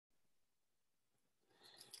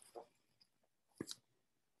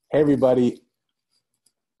Hey, everybody.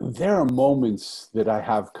 There are moments that I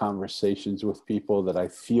have conversations with people that I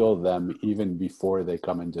feel them even before they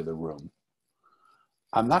come into the room.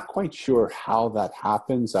 I'm not quite sure how that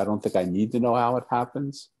happens. I don't think I need to know how it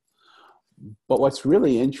happens. But what's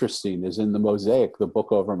really interesting is in the Mosaic, the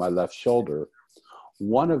book over my left shoulder,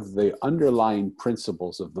 one of the underlying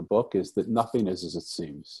principles of the book is that nothing is as it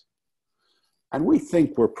seems. And we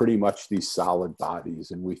think we're pretty much these solid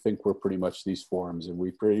bodies, and we think we're pretty much these forms, and we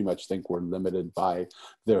pretty much think we're limited by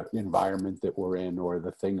the environment that we're in or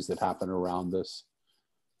the things that happen around us.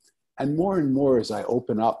 And more as I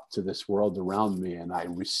open up to this world around me and I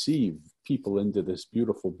receive people into this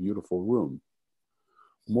beautiful, beautiful room,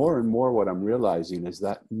 more and more what I'm realizing is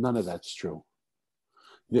that none of that's true.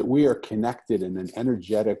 That we are connected in an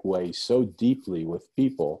energetic way so deeply with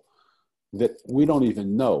people that we don't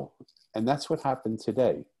even know. And that's what happened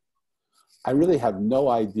today. I really have no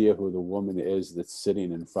idea who the woman is that's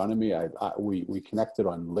sitting in front of me. We connected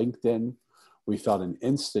on LinkedIn. We felt an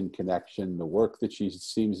instant connection. The work that she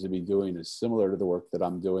seems to be doing is similar to the work that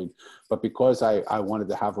I'm doing. But because I wanted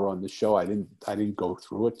to have her on the show, I didn't go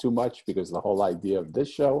through it too much, because the whole idea of this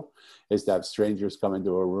show is to have strangers come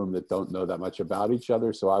into a room that don't know that much about each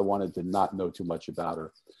other. So I wanted to not know too much about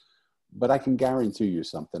her. But I can guarantee you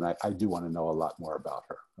something. I do want to know a lot more about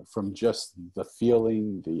her, from just the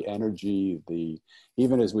feeling, the energy,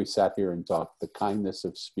 even as we sat here and talked, the kindness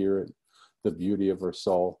of spirit, the beauty of her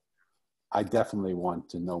soul. I definitely want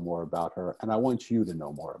to know more about her, and I want you to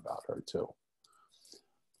know more about her too.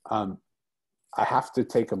 I have to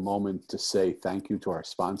take a moment to say thank you to our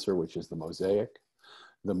sponsor, which is the Mosaic.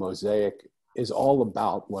 The Mosaic is all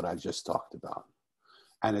about what I just talked about,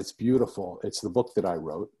 and it's beautiful. It's the book that I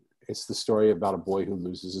wrote. It's the story about a boy who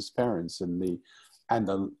loses his parents, and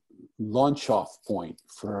the launch off point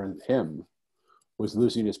for him was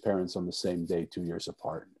losing his parents on the same day, 2 years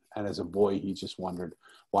apart. And as a boy, he just wondered,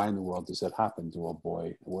 why in the world does that happen to a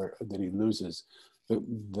boy that he loses?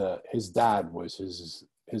 His dad was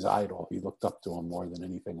his idol. He looked up to him more than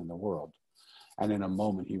anything in the world. And in a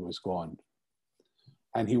moment, he was gone.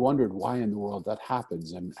 And he wondered why in the world that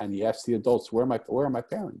happens. And he asked the adults, where are my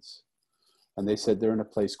parents? And they said, they're in a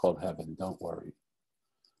place called heaven, don't worry.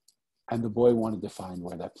 And the boy wanted to find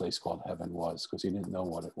where that place called heaven was, because he didn't know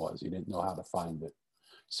what it was. He didn't know how to find it.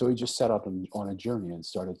 So he just set out on a journey and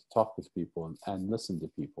started to talk with people and listen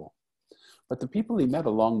to people. But the people he met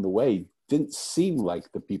along the way didn't seem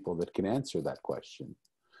like the people that can answer that question.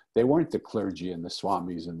 They weren't the clergy and the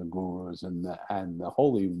swamis and the gurus and the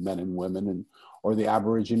holy men and women or the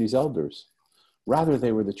Aborigines elders. Rather,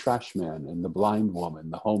 they were the trash man and the blind woman,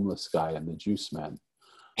 the homeless guy and the juice man.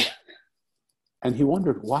 And he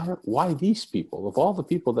wondered, why these people? Of all the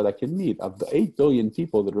people that I can meet, of the 8 billion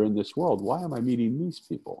people that are in this world, why am I meeting these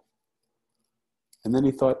people? And then he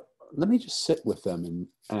thought, let me just sit with them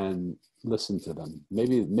and listen to them.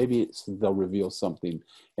 Maybe they'll reveal something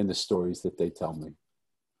in the stories that they tell me.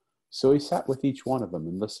 So he sat with each one of them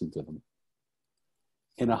and listened to them.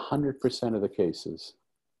 In 100% of the cases,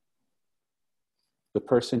 the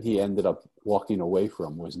person he ended up walking away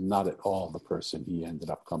from was not at all the person he ended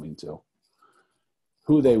up coming to.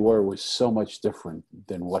 Who they were was so much different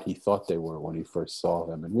than what he thought they were when he first saw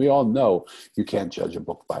them. And we all know you can't judge a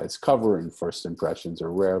book by its cover, and first impressions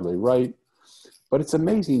are rarely right. But it's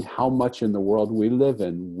amazing how much in the world we live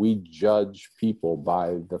in, we judge people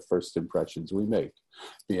by the first impressions we make,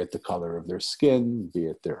 be it the color of their skin, be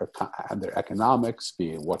it their economics,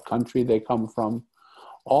 be it what country they come from.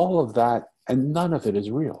 All of that, and none of it is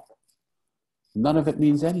real. None of it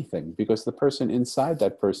means anything, because the person inside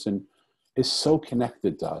that person is so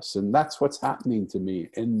connected to us. And that's what's happening to me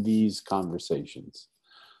in these conversations.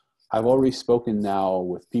 I've already spoken now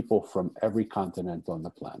with people from every continent on the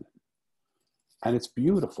planet. And it's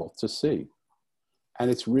beautiful to see. And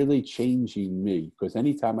it's really changing me, because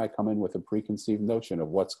anytime I come in with a preconceived notion of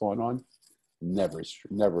what's going on, never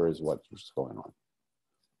is what's going on.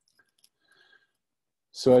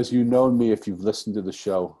 So as you know me, if you've listened to the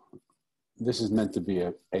show, this is meant to be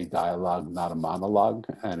a dialogue, not a monologue,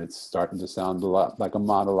 and it's starting to sound a lot like a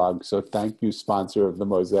monologue. So thank you, sponsor of the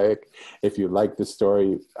Mosaic. If you like the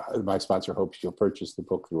story, my sponsor hopes you'll purchase the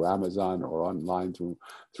book through Amazon or online through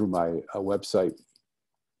my website.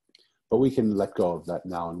 But we can let go of that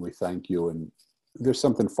now, and we thank you. And there's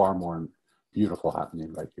something far more beautiful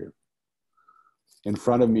happening right here. In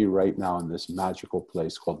front of me right now in this magical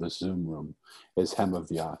place called the Zoom room is Hema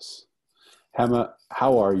Vyas. Hema,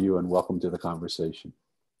 how are you, and welcome to the conversation.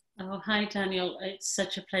 Oh, hi, Daniel. It's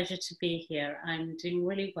such a pleasure to be here. I'm doing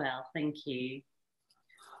really well. Thank you.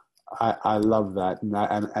 I love that.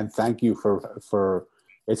 And thank you for,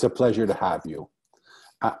 it's a pleasure to have you.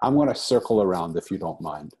 I'm going to circle around if you don't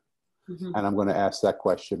mind. Mm-hmm. And I'm going to ask that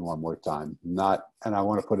question one more time. And I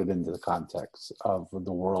want to put it into the context of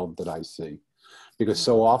the world that I see. Because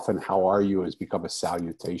so often, how are you has become a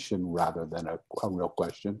salutation rather than a real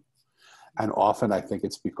question. And often I think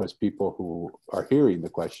it's because people who are hearing the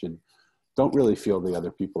question don't really feel the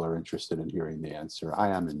other people are interested in hearing the answer. I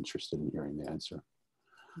am interested in hearing the answer.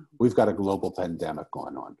 We've got a global pandemic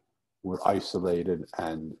going on. We're isolated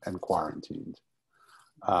and quarantined.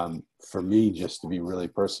 For me, just to be really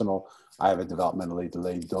personal, I have a developmentally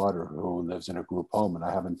delayed daughter who lives in a group home, and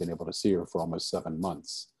I haven't been able to see her for almost 7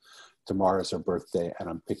 months. Tomorrow's her birthday, and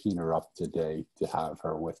I'm picking her up today to have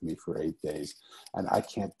her with me for 8 days. And I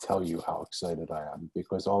can't tell you how excited I am,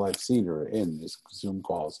 because all I've seen her in is Zoom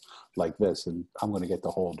calls like this, and I'm going to get to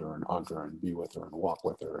hold her and hug her and be with her and walk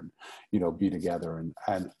with her and, you know, be together.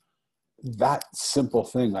 And that simple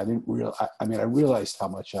thing, I didn't realize. I mean, I realized how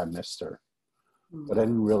much I missed her, but I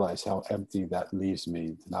didn't realize how empty that leaves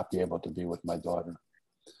me to not be able to be with my daughter.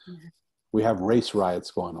 Mm-hmm. We have race riots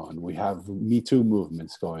going on. We have Me Too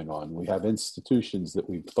movements going on. We have institutions that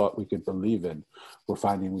we thought we could believe in. We're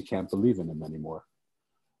finding we can't believe in them anymore.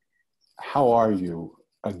 How are you,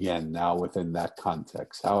 again, now within that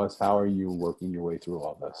context? How are you working your way through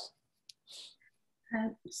all this?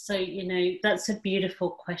 So, you know, that's a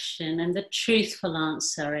beautiful question. And the truthful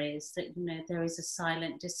answer is that, you know, there is a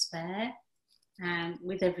silent despair. And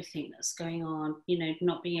with everything that's going on, you know,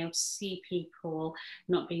 not being able to see people,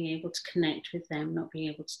 not being able to connect with them, not being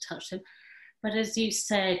able to touch them. But as you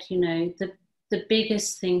said, you know, the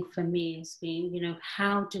biggest thing for me has been, you know,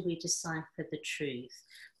 how do we decipher the truth?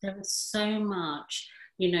 There is so much,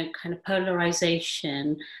 you know, kind of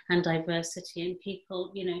polarization and diversity, and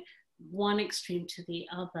people, you know, one extreme to the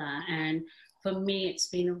other. And for me, it's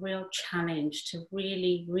been a real challenge to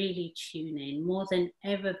really, really tune in more than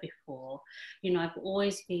ever before. You know, I've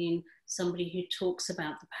always been somebody who talks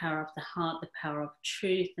about the power of the heart, the power of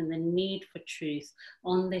truth, and the need for truth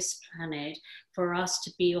on this planet, for us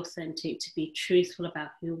to be authentic, to be truthful about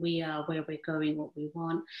who we are, where we're going, what we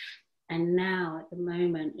want. And now at the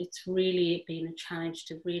moment, it's really been a challenge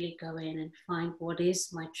to really go in and find what is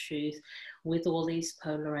my truth with all these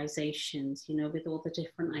polarizations, you know, with all the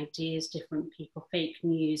different ideas, different people, fake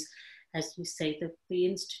news, as you say, the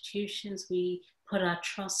institutions we put our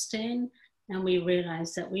trust in, and we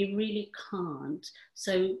realize that we really can't.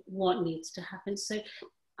 So what needs to happen? So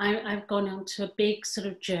I've gone on to a big sort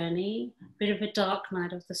of journey, a bit of a dark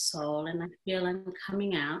night of the soul, and I feel I'm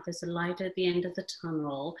coming out. There's a light at the end of the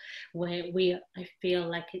tunnel where I feel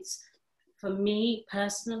like it's, for me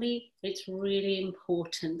personally, it's really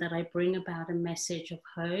important that I bring about a message of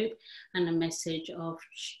hope and a message of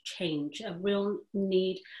change, a real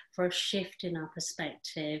need for a shift in our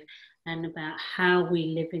perspective and about how we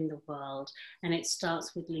live in the world. And it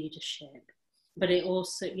starts with leadership. But it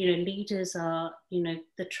also, you know, leaders are, you know,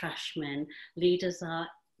 the trash men. Leaders are,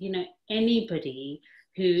 you know, anybody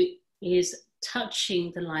who is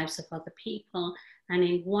touching the lives of other people. And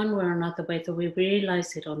in one way or another, whether we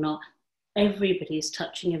realize it or not, everybody is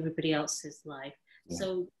touching everybody else's life. Yeah.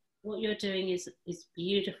 So what you're doing is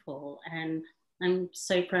beautiful. And I'm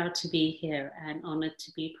so proud to be here and honored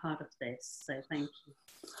to be part of this. So thank you.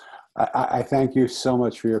 I thank you so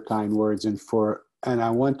much for your kind words, and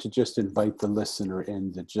I want to just invite the listener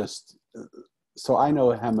in to just, so I know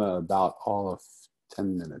Hema about all of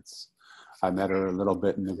 10 minutes. I met her a little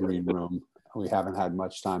bit in the green room. We haven't had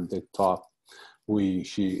much time to talk.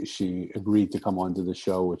 She agreed to come onto the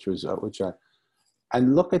show,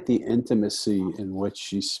 and look at the intimacy in which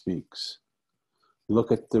she speaks.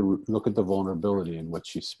 Look at the vulnerability in which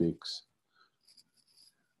she speaks.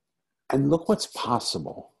 And look what's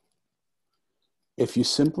possible if you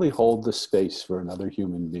simply hold the space for another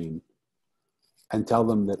human being and tell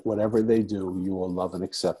them that whatever they do, you will love and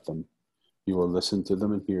accept them. You will listen to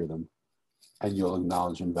them and hear them, and you'll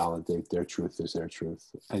acknowledge and validate their truth as their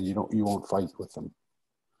truth. And you won't fight with them.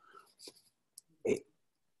 It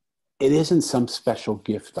isn't some special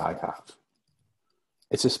gift I have.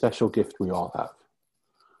 It's a special gift we all have.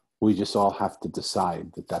 We just all have to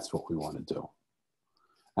decide that that's what we want to do.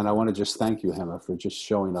 And I want to just thank you, Hema, for just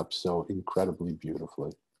showing up so incredibly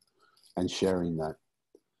beautifully and sharing that.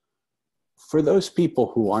 For those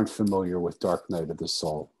people who aren't familiar with Dark Night of the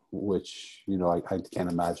Soul, which, you know, I can't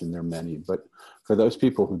imagine there are many, but for those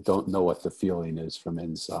people who don't know what the feeling is from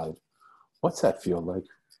inside, what's that feel like?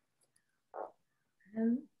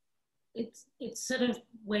 It's sort of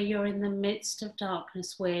where you're in the midst of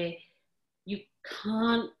darkness, where you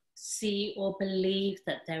can't see or believe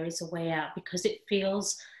that there is a way out, because it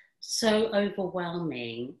feels so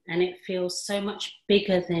overwhelming, and it feels so much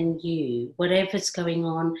bigger than you. Whatever's going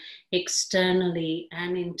on externally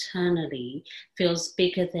and internally feels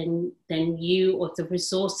bigger than you or the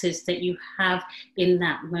resources that you have in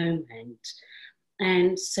that moment.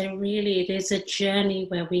 And so really it is a journey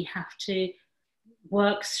where we have to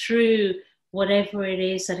work through whatever it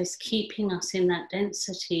is that is keeping us in that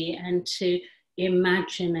density, and to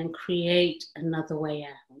imagine and create another way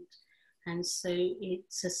out. And so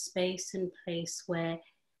it's a space and place where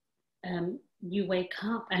you wake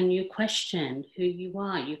up and you question who you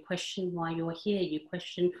are, you question why you're here, you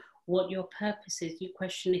question what your purpose is, you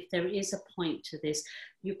question if there is a point to this,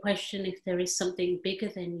 you question if there is something bigger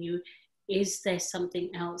than you. Is there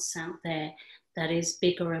something else out there that is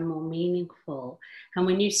bigger and more meaningful? And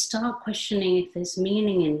when you start questioning if there's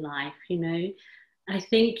meaning in life, you know, I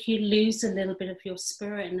think you lose a little bit of your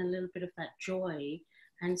spirit and a little bit of that joy.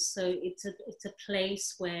 And so it's a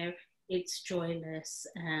place where it's joyless,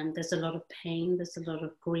 and there's a lot of pain, there's a lot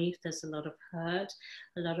of grief, there's a lot of hurt,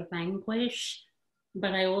 a lot of anguish.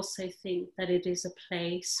 But I also think that it is a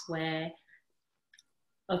place where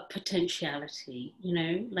of potentiality, you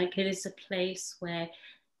know, like it is a place where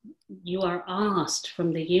you are asked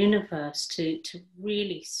from the universe to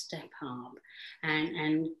really step up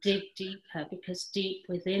and dig deeper, because deep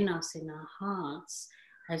within us, in our hearts,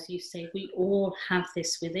 as you say, we all have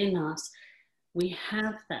this within us. We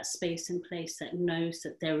have that space and place that knows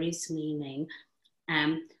that there is meaning.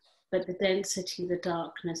 But the density, the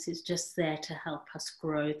darkness is just there to help us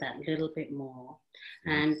grow that little bit more.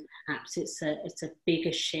 And perhaps it's a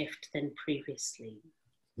bigger shift than previously.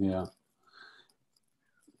 Yeah.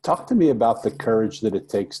 Talk to me about the courage that it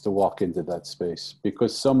takes to walk into that space,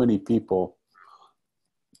 because so many people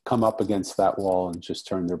come up against that wall and just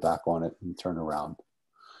turn their back on it and turn around.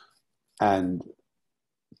 And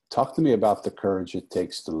talk to me about the courage it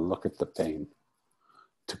takes to look at the pain,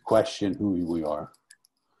 to question who we are,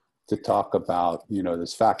 to talk about, you know,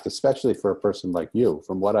 this fact, especially for a person like you.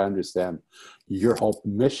 From what I understand, your whole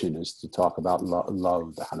mission is to talk about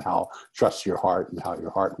love and how trust your heart and how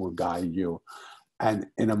your heart will guide you. And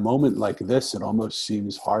in a moment like this, it almost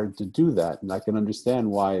seems hard to do that. And I can understand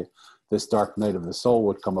why this dark night of the soul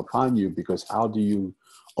would come upon you, because how do you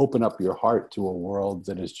open up your heart to a world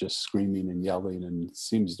that is just screaming and yelling and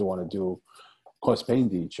seems to want to cause pain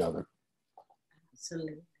to each other?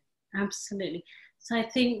 Absolutely. Absolutely. So I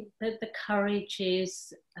think that the courage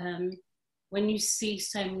is when you see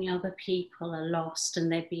so many other people are lost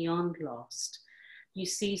and they're beyond lost. You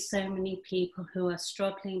see so many people who are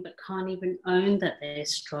struggling but can't even own that they're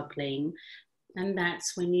struggling. And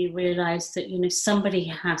that's when you realize that, you know, somebody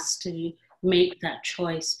has to make that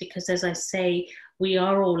choice, because as I say, we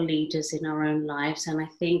are all leaders in our own lives. And I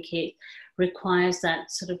think it requires that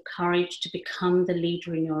sort of courage to become the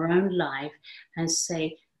leader in your own life and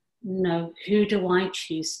say, no, who do I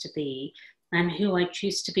choose to be? And who I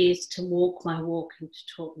choose to be is to walk my walk and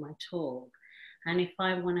to talk my talk. And if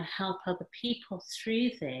I want to help other people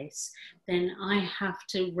through this, then I have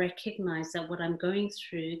to recognize that what I'm going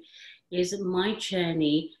through is my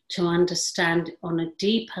journey to understand on a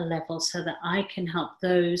deeper level, so that I can help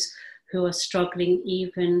those who are struggling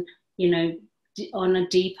even, you know, on a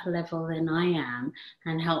deeper level than I am,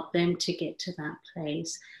 and help them to get to that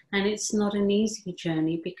place. And it's not an easy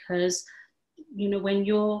journey, because, you know, when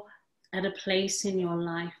you're at a place in your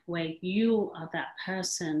life where you are that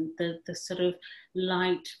person, the sort of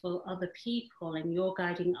light for other people, and you're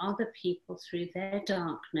guiding other people through their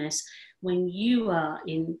darkness, when you are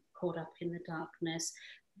caught up in the darkness,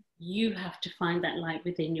 you have to find that light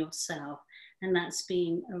within yourself. And that's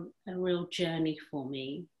been a real journey for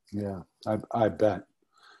me. Yeah, I bet.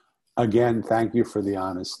 Again, thank you for the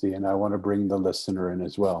honesty. And I want to bring the listener in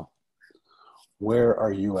as well. Where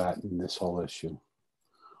are you at in this whole issue?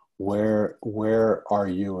 Where are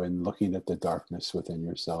you in looking at the darkness within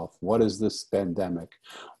yourself? What is this pandemic?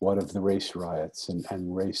 What of the race riots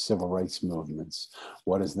and race civil rights movements?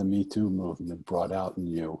 What has the Me Too movement brought out in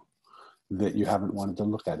you that you haven't wanted to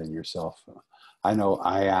look at in yourself? I know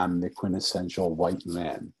I am the quintessential white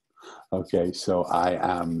man. Okay, so I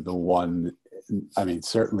am the one, I mean,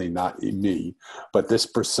 certainly not me, but this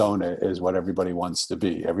persona is what everybody wants to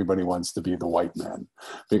be. Everybody wants to be the white man,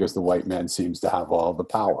 because the white man seems to have all the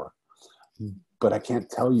power. But I can't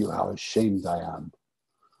tell you how ashamed I am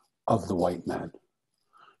of the white man,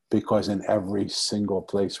 because in every single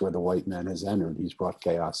place where the white man has entered, he's brought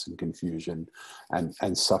chaos and confusion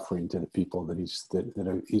and suffering to the people that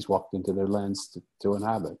he's walked into their lands to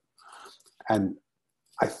inhabit. And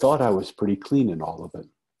I thought I was pretty clean in all of it.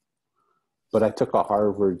 But I took a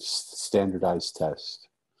Harvard standardized test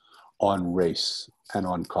on race and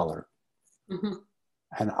on color. Mm-hmm.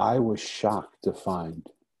 And I was shocked to find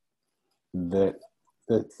that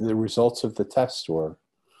the results of the test were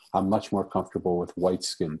I'm much more comfortable with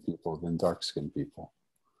white-skinned people than dark-skinned people.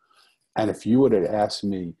 And if you would have asked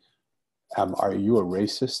me, are you a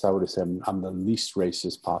racist? I would have said, I'm the least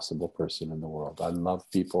racist possible person in the world. I love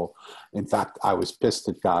people. In fact, I was pissed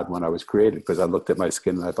at God when I was created because I looked at my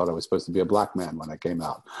skin and I thought I was supposed to be a black man when I came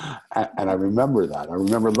out. And I remember that. I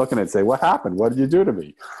remember looking at it and saying, what happened? What did you do to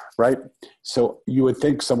me? Right? So you would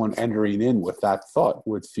think someone entering in with that thought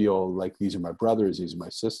would feel like these are my brothers, these are my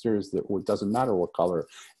sisters, that it doesn't matter what color.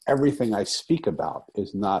 Everything I speak about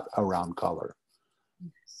is not around color.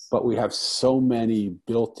 But we have so many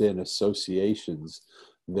built-in associations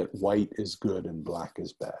that white is good and black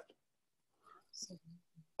is bad.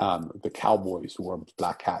 The cowboys wore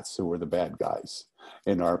black hats, who were the bad guys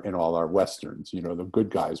in all our westerns. You know, the good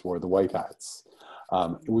guys wore the white hats.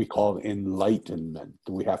 We call it enlightenment.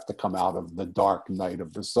 We have to come out of the dark night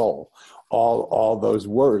of the soul. All those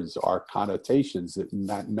words are connotations that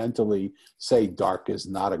mentally say dark is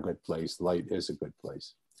not a good place, light is a good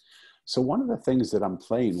place. So one of the things that I'm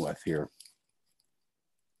playing with here,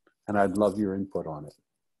 and I'd love your input on it,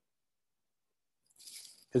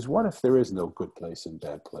 is what if there is no good place and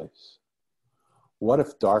bad place? What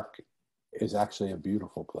if dark is actually a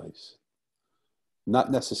beautiful place?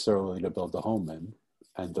 Not necessarily to build a home in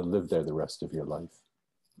and to live there the rest of your life.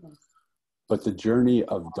 Yes. But the journey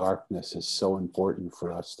of darkness is so important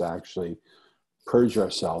for us to actually purge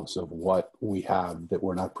ourselves of what we have that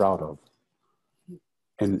we're not proud of.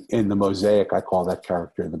 And in the Mosaic, I call that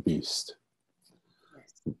character the beast.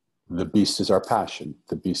 Yes. The beast is our passion.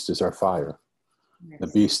 The beast is our fire. Yes. The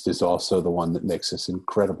beast is also the one that makes us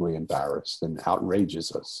incredibly embarrassed and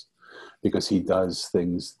outrages us, because he does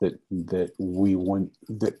things that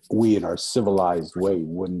we in our civilized way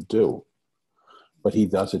wouldn't do. But he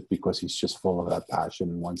does it because he's just full of that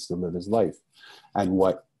passion and wants to live his life. And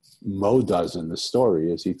what Mo does in the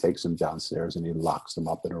story is he takes him downstairs and he locks him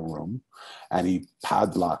up in a room and he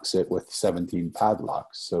padlocks it with 17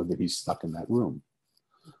 padlocks so that he's stuck in that room.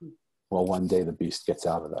 Mm-hmm. Well, one day the beast gets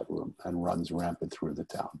out of that room and runs rampant through the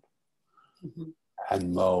town. Mm-hmm.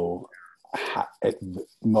 And Mo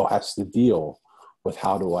has to deal with,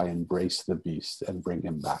 how do I embrace the beast and bring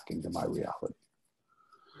him back into my reality?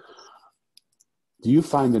 Do you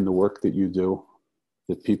find in the work that you do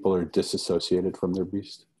that people are disassociated from their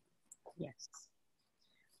beast? Yes,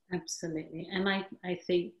 absolutely. And I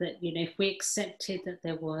think that, you know, if we accepted that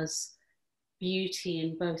there was beauty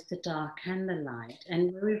in both the dark and the light,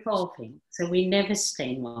 and we're evolving, so we never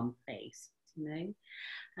stay in one place, you know.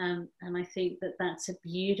 And I think that that's a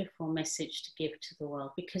beautiful message to give to the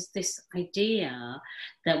world, because this idea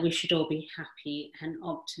that we should all be happy and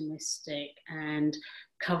optimistic and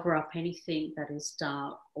cover up anything that is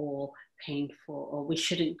dark or painful, or we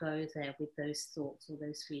shouldn't go there with those thoughts or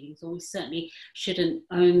those feelings, or we certainly shouldn't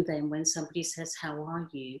own them when somebody says, how are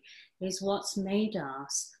you, is what's made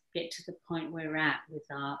us get to the point we're at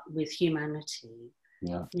with humanity.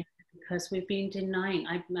 Yeah. Because we've been denying.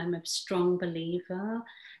 I'm a strong believer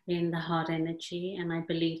in the heart energy, and I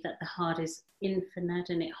believe that the heart is infinite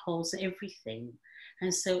and it holds everything.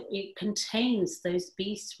 And so it contains those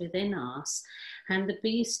beasts within us. And the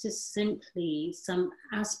beast is simply some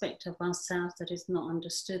aspect of ourselves that is not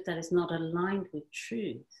understood, that is not aligned with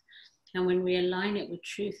truth. And when we align it with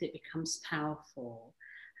truth, it becomes powerful.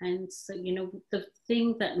 And so, you know, the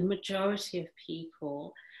thing that the majority of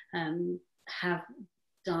people have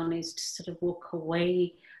done is to sort of walk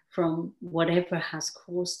away from whatever has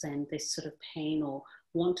caused them this sort of pain, or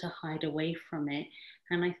want to hide away from it.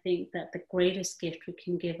 And I think that the greatest gift we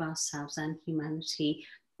can give ourselves and humanity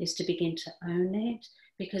is to begin to own it,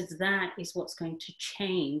 because that is what's going to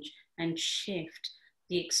change and shift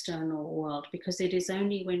the external world. Because it is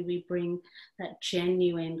only when we bring that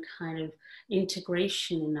genuine kind of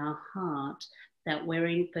integration in our heart that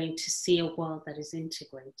we're going to see a world that is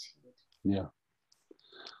integrated. Yeah.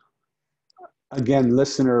 Again,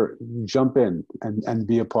 listener, jump in and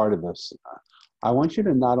be a part of this. I want you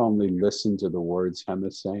to not only listen to the words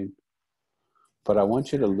Hema's saying, but I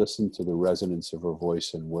want you to listen to the resonance of her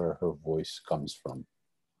voice and where her voice comes from.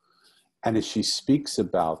 And as she speaks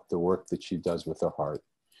about the work that she does with her heart,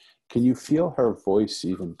 can you feel her voice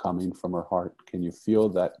even coming from her heart? Can you feel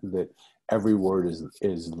that every word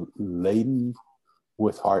is laden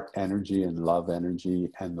with heart energy and love energy,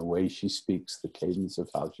 and the way she speaks, the cadence of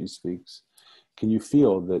how she speaks? Can you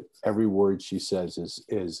feel that every word she says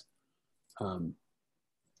is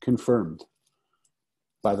confirmed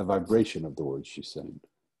by the vibration of the words she's saying?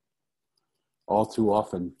 All too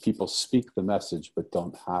often, people speak the message but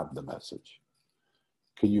don't have the message.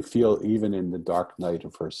 can you feel even in the dark night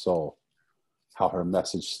of her soul how her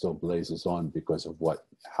message still blazes on because of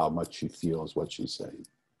how much she feels what she's saying?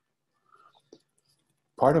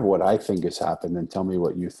 Part of what I think has happened, and tell me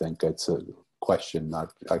what you think, it's a question,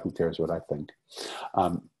 not who cares what I think.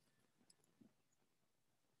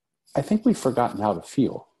 I think we've forgotten how to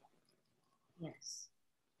feel. Yes.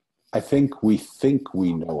 I think we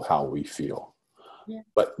know how we feel. Yeah.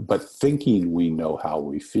 But thinking we know how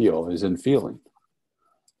we feel isn't feeling.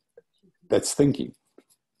 That's thinking.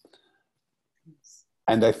 Yes.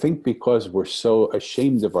 And I think because we're so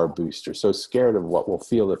ashamed of our booster, so scared of what we'll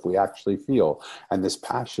feel if we actually feel, and this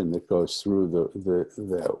passion that goes through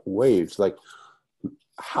the waves, like,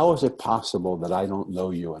 how is it possible that I don't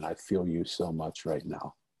know you and I feel you so much right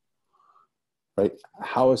now? Right?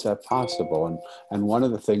 How is that possible? And one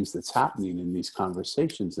of the things that's happening in these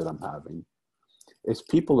conversations that I'm having is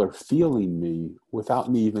people are feeling me without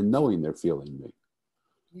me even knowing they're feeling me.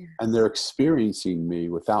 Yes. And they're experiencing me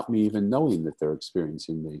without me even knowing that they're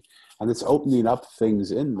experiencing me. And it's opening up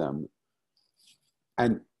things in them.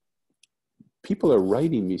 And people are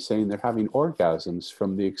writing me saying they're having orgasms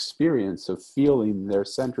from the experience of feeling their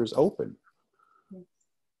centers open.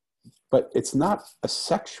 But it's not a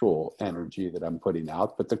sexual energy that I'm putting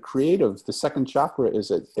out, but the second chakra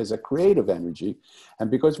is a creative energy.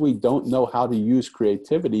 And because we don't know how to use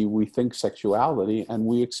creativity, we think sexuality and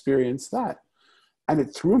we experience that. And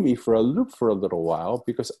it threw me for a loop for a little while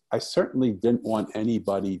because I certainly didn't want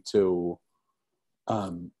anybody to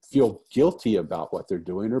feel guilty about what they're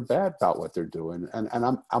doing or bad about what they're doing. And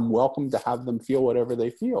I'm welcome to have them feel whatever they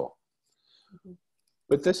feel. Mm-hmm.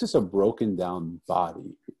 But this is a broken down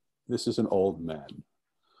body. This is an old man.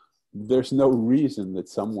 There's no reason that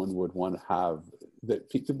someone would want to have, that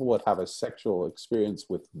people would have a sexual experience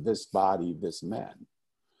with this body, this man.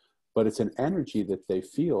 But it's an energy that they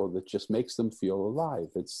feel that just makes them feel alive.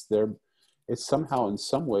 It's somehow in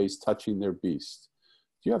some ways touching their beast.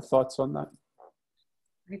 Do you have thoughts on that?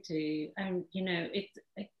 I do.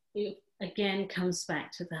 It again comes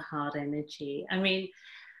back to the heart energy. I mean,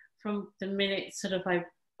 from the minute sort of I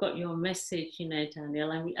got your message,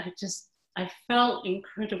 Daniel, I felt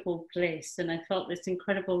incredible bliss and I felt this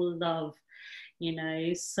incredible love,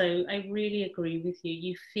 so I really agree with you.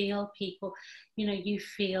 You feel people, you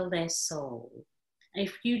feel their soul.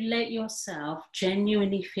 If you let yourself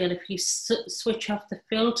genuinely feel, if you switch off the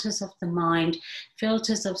filters of the mind,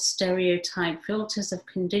 filters of stereotype, filters of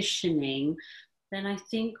conditioning, then I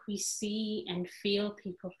think we see and feel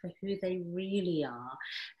people for who they really are.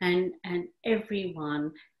 And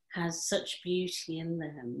everyone has such beauty in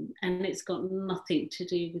them. And it's got nothing to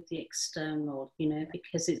do with the external,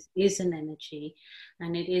 because it is an energy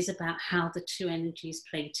and it is about how the two energies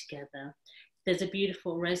play together. There's a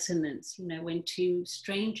beautiful resonance, when two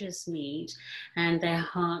strangers meet and their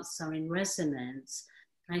hearts are in resonance.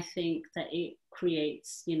 I think that it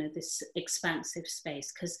creates, this expansive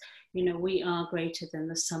space because, we are greater than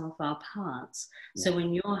the sum of our parts. Yeah. So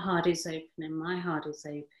when your heart is open and my heart is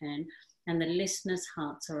open and the listeners'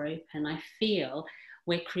 hearts are open, I feel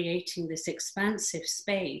we're creating this expansive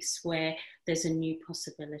space where there's a new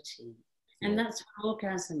possibility. And that's what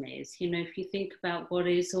orgasm is. If you think about what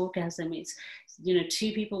is orgasm, it's,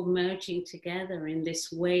 two people merging together in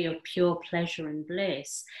this way of pure pleasure and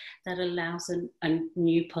bliss that allows a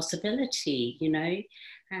new possibility,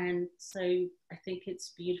 And so I think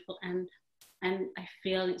it's beautiful. And I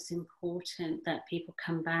feel it's important that people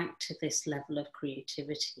come back to this level of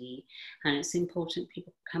creativity. And it's important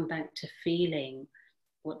people come back to feeling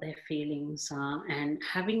what their feelings are and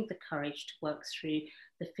having the courage to work through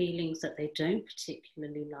the feelings that they don't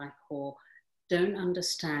particularly like or don't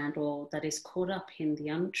understand or that is caught up in the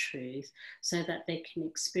untruth so that they can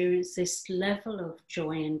experience this level of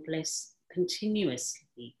joy and bliss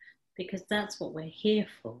continuously, because that's what we're here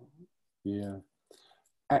for. Yeah.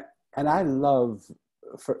 And I love,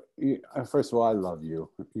 first of all, I love you.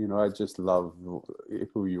 I just love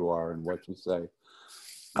who you are and what you say.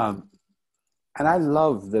 And I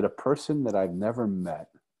love that a person that I've never met,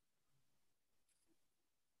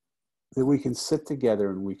 that we can sit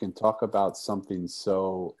together and we can talk about something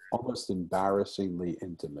so almost embarrassingly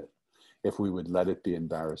intimate, if we would let it be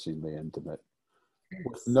embarrassingly intimate,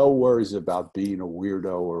 with no worries about being a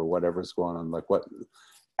weirdo or whatever's going on,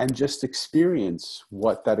 and just experience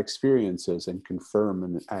what that experience is and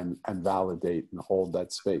confirm and validate and hold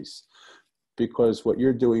that space. Because what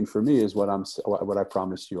you're doing for me is what I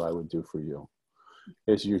promised you I would do for you.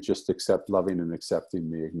 Is you just loving and accepting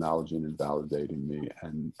me, acknowledging and validating me,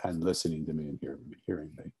 and listening to me and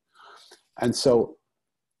hearing me. And so,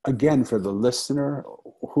 again, for the listener,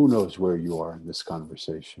 who knows where you are in this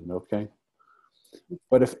conversation, okay?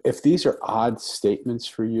 But if these are odd statements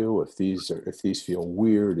for you, if these feel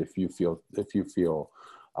weird, if you feel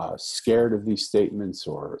scared of these statements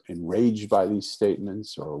or enraged by these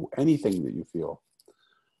statements or anything that you feel,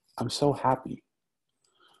 I'm so happy,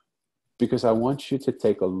 because I want you to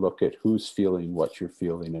take a look at who's feeling what you're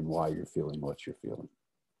feeling and why you're feeling what you're feeling.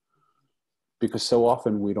 Because so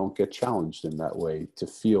often we don't get challenged in that way to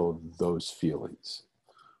feel those feelings.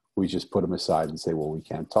 We just put them aside and say, well, we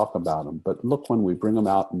can't talk about them. But look, when we bring them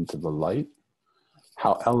out into the light,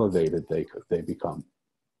 how elevated they become.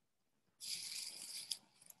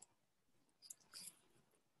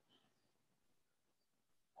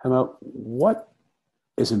 Hema, what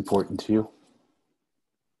is important to you?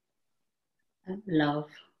 Love.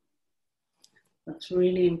 What's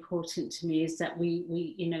really important to me is that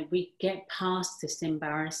we get past this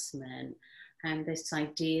embarrassment and this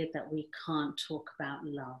idea that we can't talk about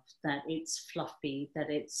love, that it's fluffy, that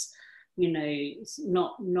it's, it's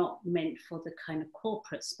not meant for the kind of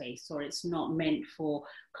corporate space, or it's not meant for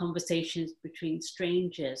conversations between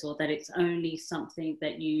strangers, or that it's only something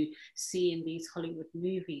that you see in these Hollywood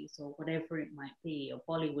movies or whatever it might be, or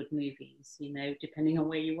Bollywood movies, depending on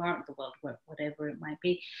where you are in the world, whatever it might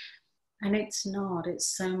be. And it's not,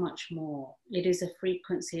 it's so much more. It is a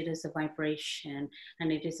frequency, it is a vibration,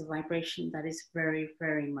 and it is a vibration that is very,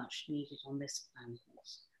 very much needed on this planet.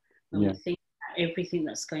 When we think about everything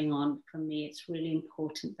that's going on, for me, it's really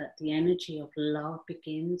important that the energy of love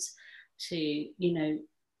begins to,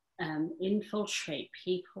 infiltrate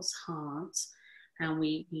people's hearts, and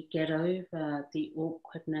we get over the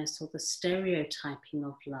awkwardness or the stereotyping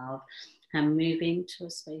of love and move into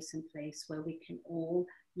a space and place where we can all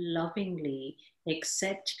lovingly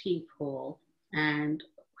accept people and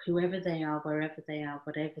whoever they are, wherever they are,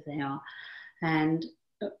 whatever they are, and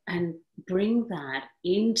bring that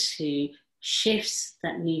into shifts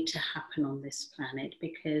that need to happen on this planet,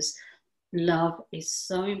 because love is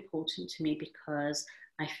so important to me, because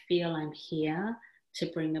I feel I'm here to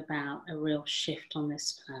bring about a real shift on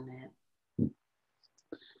this planet.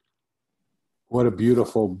 What a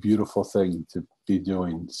beautiful, beautiful thing to be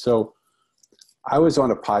doing. So I was on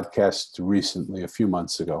a podcast recently, a few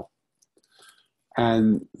months ago,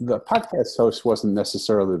 and the podcast host wasn't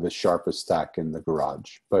necessarily the sharpest tack in the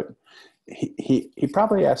garage, but he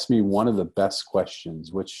probably asked me one of the best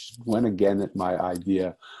questions, which went again at my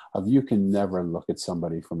idea of you can never look at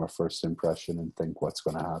somebody from a first impression and think what's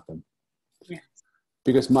going to happen. Yes.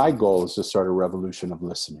 Because my goal is to start a revolution of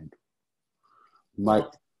listening.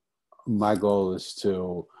 My goal is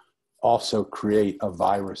to also create a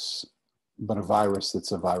virus, but a virus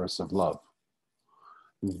that's a virus of love.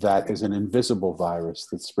 That is an invisible virus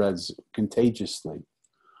that spreads contagiously,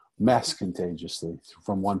 mass contagiously,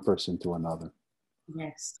 from one person to another.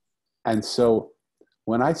 Yes. And so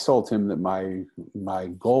when I told him that my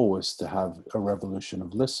goal was to have a revolution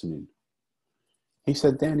of listening, he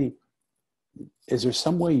said, Danny, is there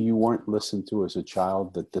some way you weren't listened to as a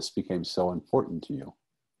child that this became so important to you?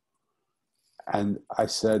 And I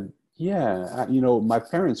said, yeah, my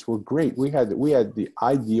parents were great. We had the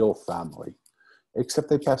ideal family, except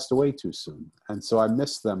they passed away too soon. And so I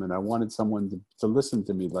missed them, and I wanted someone to listen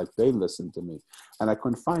to me like they listened to me. And I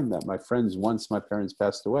couldn't find that. My friends, once my parents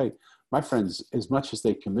passed away, my friends, as much as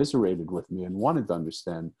they commiserated with me and wanted to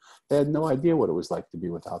understand, they had no idea what it was like to be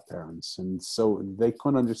without parents. And so they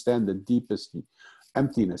couldn't understand the deepest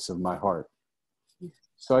emptiness of my heart.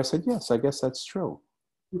 So I said, yes, I guess that's true.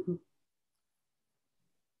 Mm-hmm.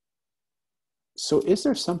 So is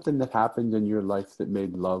there something that happened in your life that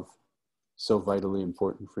made love so vitally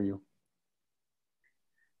important for you?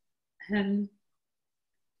 I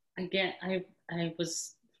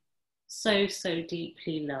was so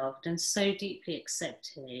deeply loved and so deeply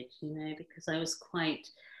accepted, because I was quite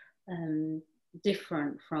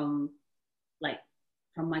different from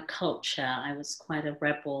my culture. I was quite a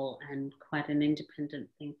rebel and quite an independent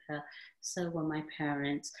thinker. So were my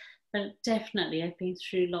parents. But definitely I've been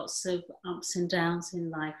through lots of ups and downs in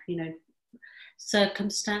life,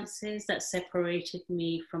 circumstances that separated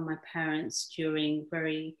me from my parents during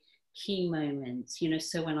very key moments.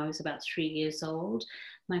 So when I was about 3 years old,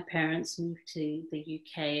 my parents moved to the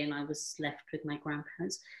UK and I was left with my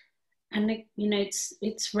grandparents. And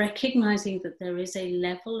it's recognizing that there is a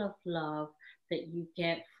level of love that you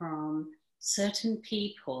get from certain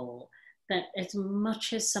people, that as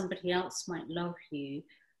much as somebody else might love you,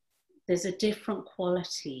 there's a different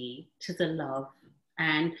quality to the love.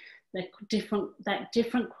 And that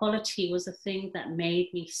different quality was a thing that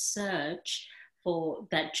made me search for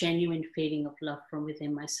that genuine feeling of love from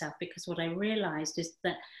within myself. Because what I realized is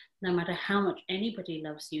that no matter how much anybody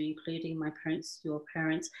loves you, including my parents, your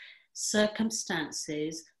parents,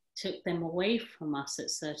 circumstances took them away from us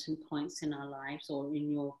at certain points in our lives, or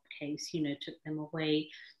in your case, you know, took them away,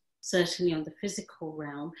 certainly on the physical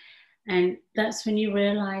realm. And that's when you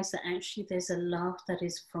realize that actually there's a love that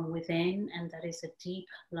is from within, and that is a deep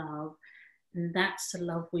love. And that's the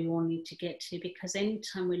love we all need to get to, because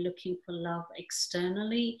anytime we're looking for love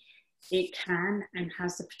externally, it can and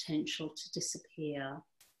has the potential to disappear.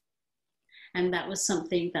 And that was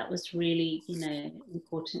something that was really, you know,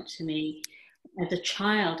 important to me as a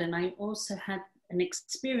child. And I also had an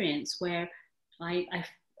experience where I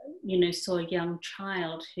you know, saw a young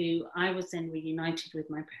child who I was then reunited with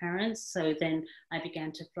my parents. So then I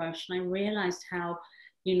began to flourish, and I realized how,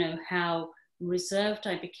 you know, how reserved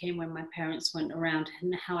I became when my parents weren't around,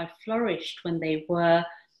 and how I flourished when they were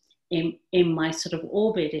in my sort of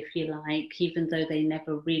orbit, if you like, even though they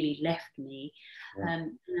never really left me. Yeah.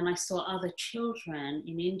 And then I saw other children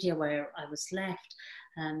in India where I was left,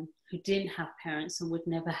 who didn't have parents and would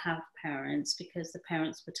never have parents, because the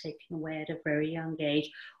parents were taken away at a very young age,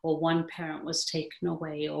 or one parent was taken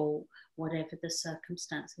away, or whatever the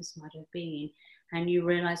circumstances might have been. And you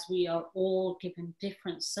realize we are all given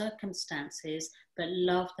different circumstances, but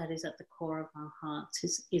love that is at the core of our hearts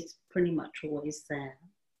is pretty much always there.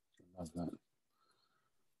 I love that.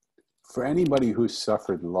 For anybody who's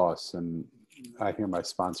suffered loss, and I hear my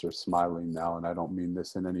sponsor smiling now, and I don't mean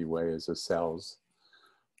this in any way as a selves,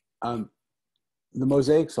 the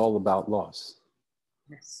Mosaic's all about loss.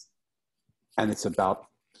 Yes. And it's about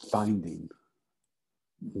finding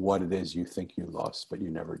what it is you think you lost, but you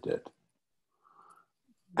never did.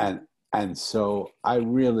 And so I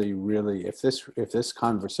really, really, if this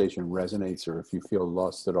conversation resonates, or if you feel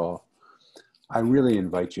lost at all, I really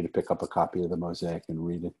invite you to pick up a copy of the Mosaic and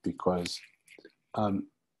read it, because,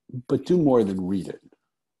 but do more than read it.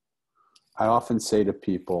 I often say to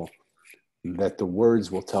people that the words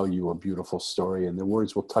will tell you a beautiful story, and the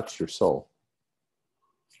words will touch your soul,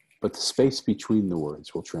 but the space between the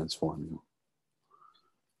words will transform you.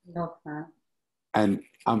 Love that. And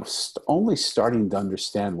I'm only starting to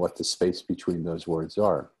understand what the space between those words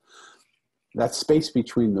are. That space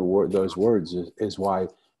between those words is why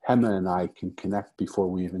Hema and I can connect before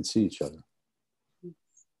we even see each other.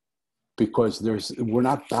 Because we're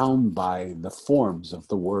not bound by the forms of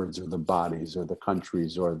the words, or the bodies, or the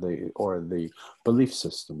countries, or the belief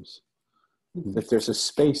systems. That there's a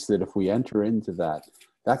space that if we enter into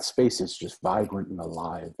that space is just vibrant and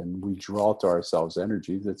alive, and we draw to ourselves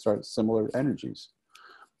energies that are similar energies.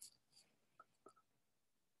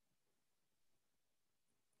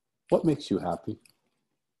 What makes you happy?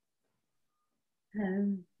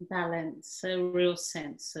 Balance, a real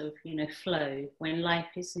sense of, you know, flow. When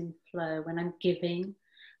life is in flow, when I'm giving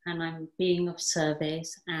and I'm being of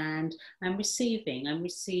service, and I'm receiving,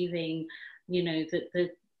 you know,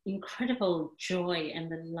 the incredible joy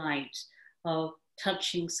and the light of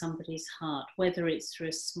touching somebody's heart, whether it's through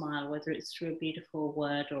a smile, whether it's through a beautiful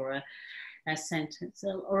word, or a sentence,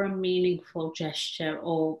 or a meaningful gesture,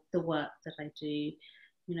 or the work that I do.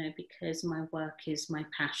 You know, because my work is my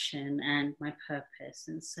passion and my purpose.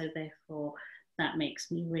 And so therefore that makes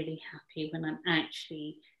me really happy when I'm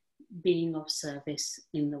actually being of service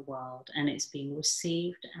in the world, and it's being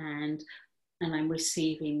received, and I'm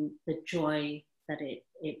receiving the joy that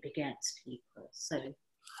it begets people. So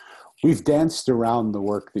we've danced around the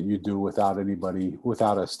work that you do without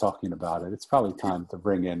us talking about it. It's probably time to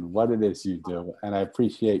bring in what it is you do. And I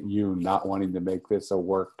appreciate you not wanting to make this a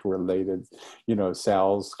work-related, you know,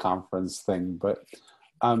 sales conference thing. But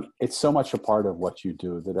it's so much a part of what you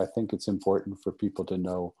do that I think it's important for people to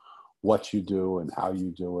know what you do and how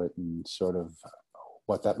you do it, and sort of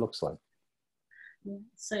what that looks like. Yeah.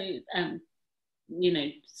 So, you know,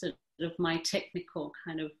 sort of my technical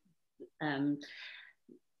kind of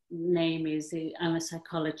name is, I'm a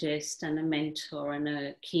psychologist and a mentor and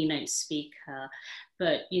a keynote speaker.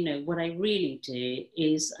 But, you know, what I really do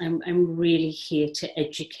is I'm really here to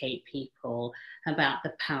educate people about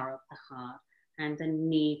the power of the heart, and the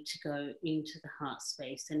need to go into the heart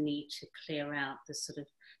space, the need to clear out the sort of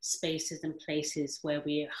spaces and places where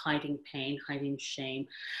we're hiding pain, hiding shame,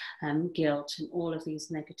 guilt, and all of these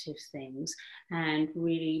negative things, and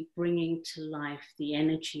really bringing to life the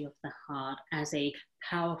energy of the heart as a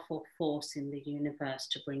powerful force in the universe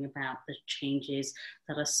to bring about the changes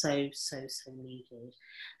that are so needed.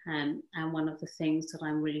 And one of the things that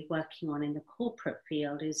I'm really working on in the corporate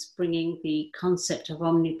field is bringing the concept of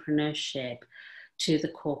omnipreneurship to the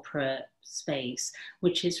corporate space,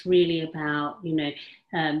 which is really about, you know,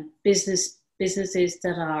 businesses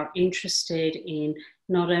that are interested in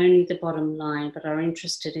not only the bottom line, but are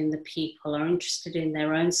interested in the people, are interested in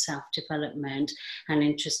their own self-development, and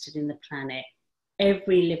interested in the planet.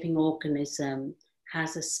 Every living organism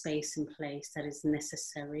has a space and place that is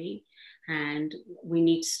necessary, and we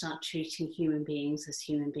need to start treating human beings as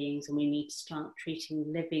human beings, and we need to start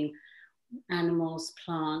treating living animals,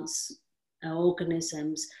 plants,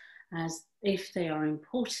 organisms as if they are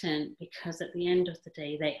important, because at the end of the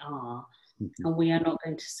day they are. Mm-hmm. And we are not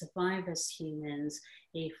going to survive as humans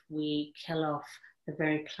if we kill off the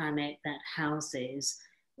very planet that houses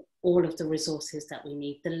all of the resources that we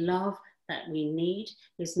need. The love that we need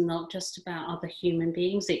is not just about other human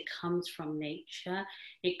beings. It comes from nature.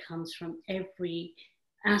 It comes from every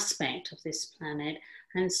aspect of this planet.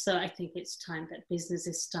 And so I think it's time that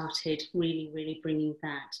businesses started really bringing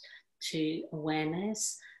that to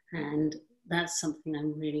awareness. And that's something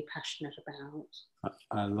I'm really passionate about.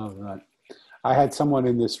 I love that. I had someone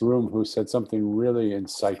in this room who said something really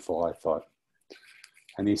insightful, I thought.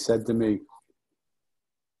 And he said to me,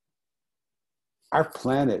 our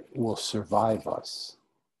planet will survive us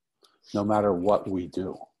no matter what we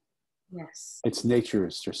do. Yes. Its nature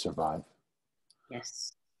is to survive.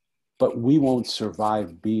 Yes. But we won't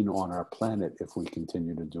survive being on our planet if we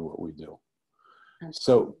continue to do what we do. Absolutely.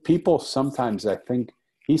 So people sometimes, I think,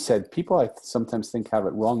 he said, people I sometimes think have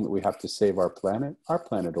it wrong that we have to save our planet. Our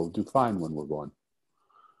planet will do fine when we're gone.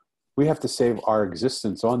 We have to save our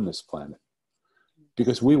existence on this planet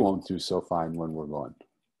because we won't do so fine when we're gone.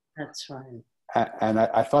 That's right. And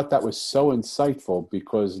I thought that was so insightful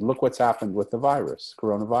because look what's happened with the virus,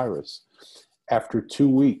 coronavirus. After 2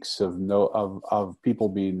 weeks of people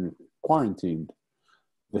being quarantined,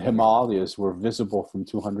 the Himalayas were visible from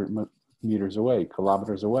 200 meters away,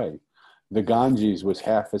 kilometers away. The Ganges was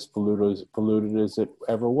half as polluted as it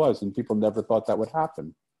ever was, and people never thought that would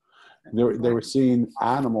happen. They were seeing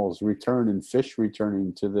animals return and fish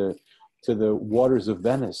returning to the waters of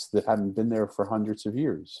Venice that hadn't been there for hundreds of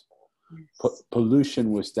years. Yes.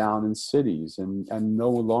 Pollution was down in cities, and no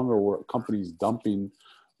longer were companies dumping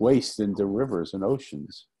waste into rivers and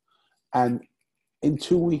oceans. And in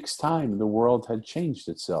 2 weeks' time, the world had changed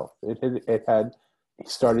itself. It had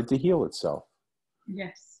started to heal itself.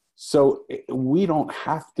 Yes. So we don't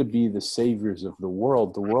have to be the saviors of the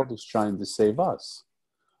world. The world is trying to save us.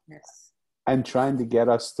 Yes. And trying to get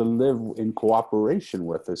us to live in cooperation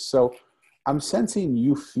with us. So I'm sensing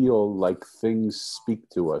you feel like things speak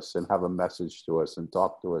to us and have a message to us and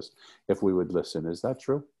talk to us if we would listen. Is that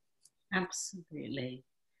true? Absolutely.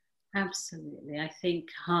 Absolutely. I think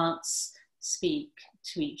hearts speak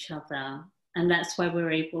to each other. And that's why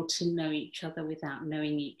we're able to know each other without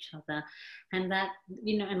knowing each other. And that,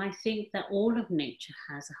 and I think that all of nature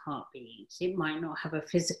has a heartbeat. It might not have a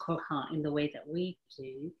physical heart in the way that we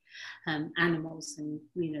do. Animals and,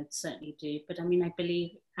 certainly do. But I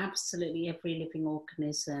believe absolutely every living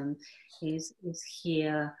organism is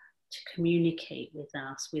here to communicate with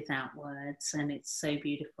us without words. And it's so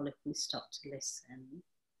beautiful if we stop to listen.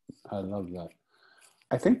 I love that.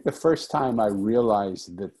 I think the first time I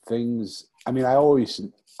realized that things, I always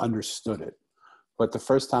understood it, but the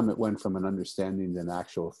first time it went from an understanding to an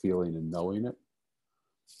actual feeling and knowing it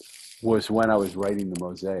was when I was writing the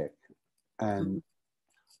Mosaic. And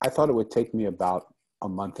I thought it would take me about a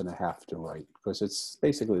month and a half to write because it's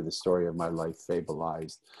basically the story of my life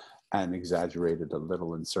fabulized and exaggerated a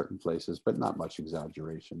little in certain places, but not much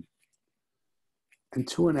exaggeration. And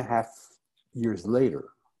 2.5 years later,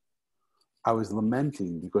 I was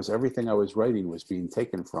lamenting because everything I was writing was being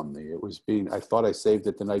taken from me. I thought I saved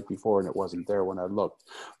it the night before and it wasn't there when I looked.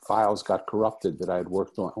 Files got corrupted that I had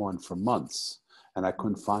worked on for months and I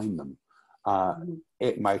couldn't find them.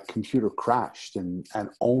 My computer crashed and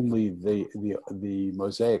only the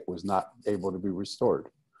Mosaic was not able to be restored.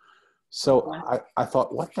 So I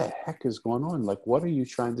thought, what the heck is going on? Like, what are you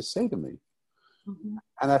trying to say to me? Mm-hmm.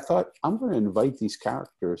 And I thought, I'm going to invite these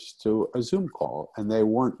characters to a Zoom call. And they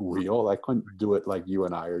weren't real. I couldn't do it like you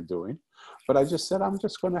and I are doing. But I just said, I'm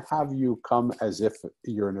just going to have you come as if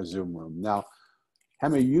you're in a Zoom room. Now,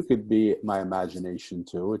 Hema, you could be my imagination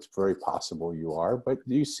too. It's very possible you are. But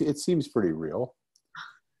you see, it seems pretty real.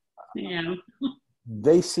 Yeah.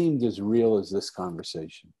 They seemed as real as this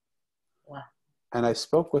conversation. Wow. And I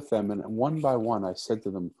spoke with them. And one by one, I said to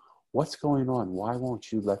them, what's going on? Why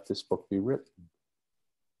won't you let this book be written?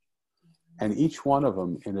 And each one of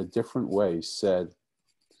them, in a different way, said,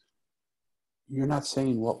 you're not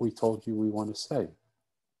saying what we told you we want to say.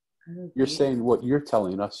 You're saying what you're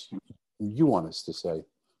telling us you want us to say,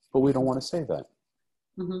 but we don't want to say that.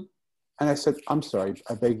 Mm-hmm. And I said, I'm sorry,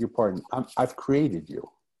 I beg your pardon. I've created you.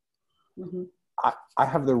 Mm-hmm. I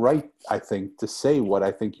have the right, I think, to say what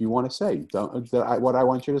I think you want to say, what I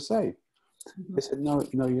want you to say. Mm-hmm. I said, no,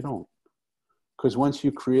 you don't. Because once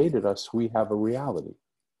you created us, we have a reality.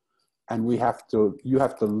 And you have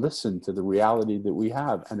to listen to the reality that we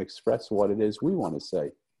have and express what it is we want to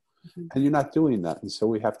say. Mm-hmm. And you're not doing that. And so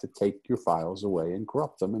we have to take your files away and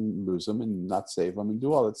corrupt them and lose them and not save them and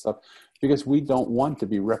do all that stuff because we don't want to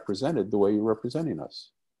be represented the way you're representing us.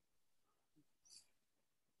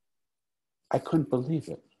 I couldn't believe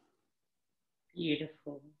it.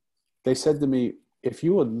 Beautiful. They said to me, if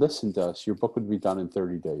you would listen to us, your book would be done in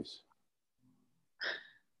 30 days.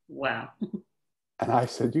 Wow. And I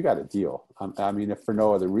said, you got a deal. I mean, if for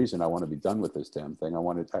no other reason, I want to be done with this damn thing. I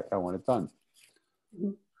want it done.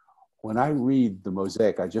 Mm-hmm. When I read the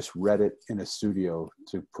Mosaic, I just read it in a studio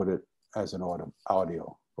to put it as an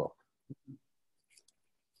audio book.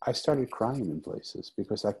 I started crying in places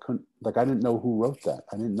because I couldn't, I didn't know who wrote that.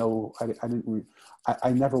 I didn't know,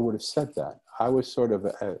 I never would have said that. I was sort of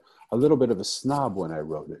a little bit of a snob when I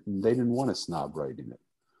wrote it, and they didn't want a snob writing it.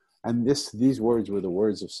 And these words were the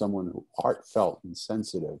words of someone who heartfelt and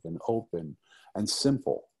sensitive and open and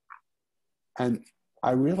simple. And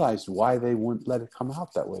I realized why they wouldn't let it come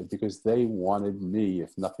out that way, because they wanted me,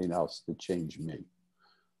 if nothing else, to change me.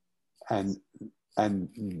 And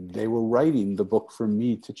they were writing the book for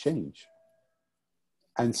me to change.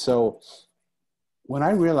 And so when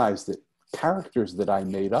I realized that characters that I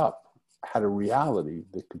made up had a reality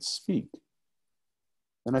that could speak,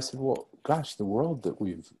 then I said, well, gosh, the world that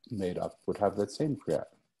we've made up would have that same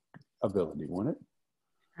ability, wouldn't it?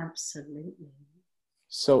 Absolutely.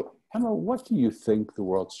 So, Hema, what do you think the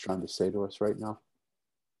world's trying to say to us right now?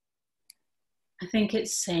 I think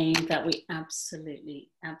it's saying that we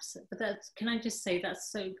absolutely. But can I just say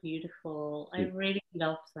that's so beautiful. I really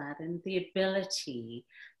love that. And the ability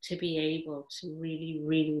to be able to really,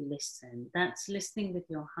 really listen. That's listening with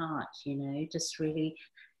your heart, just really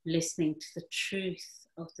listening to the truth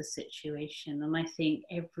of the situation. And I think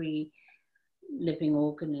every living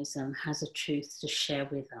organism has a truth to share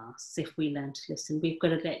with us if we learn to listen. We've got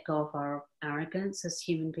to let go of our arrogance as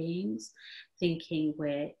human beings, thinking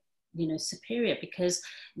we're superior, because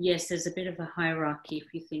yes, there's a bit of a hierarchy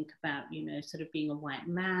if you think about sort of being a white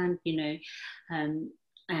man, and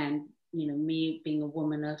me being a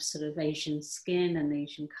woman of sort of Asian skin and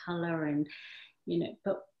Asian color, and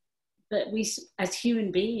but we as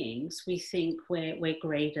human beings, we think we're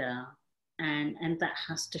greater, and that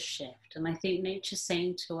has to shift. And I think nature's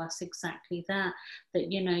saying to us exactly that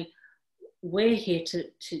we're here to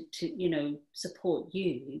support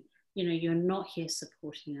you. You're not here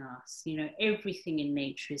supporting us. Everything in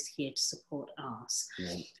nature is here to support us.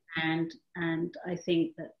 Yeah. And I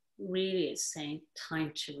think that really it's saying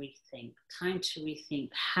time to rethink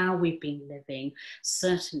how we've been living,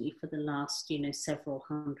 certainly for the last, several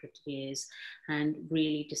hundred years, and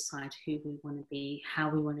really decide who we want to be, how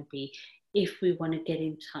we want to be, if we want to get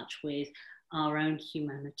in touch with our own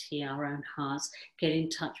humanity, our own hearts, get in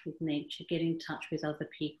touch with nature, get in touch with other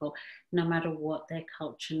people, no matter what their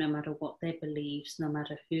culture, no matter what their beliefs, no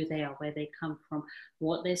matter who they are, where they come from,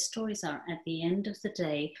 what their stories are. At the end of the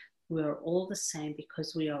day, we're all the same,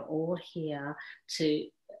 because we are all here to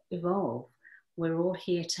evolve. We're all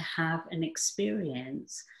here to have an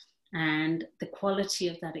experience, and the quality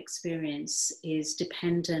of that experience is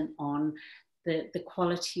dependent on the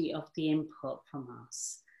quality of the input from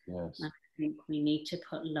us. Yes. And I think we need to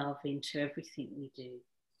put love into everything we do.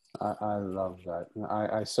 I love that.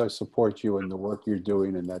 I so support you in the work you're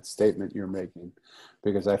doing and that statement you're making,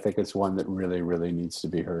 because I think it's one that really, really needs to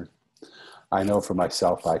be heard. I know for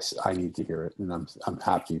myself, I need to hear it, and I'm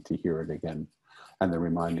happy to hear it again, and the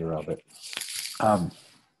reminder of it.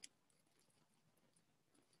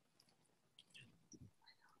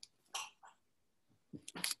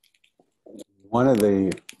 One of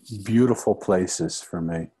the beautiful places for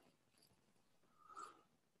me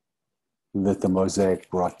that the Mosaic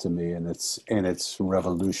brought to me in its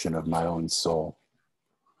revolution of my own soul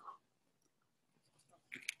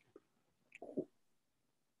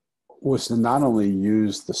was to not only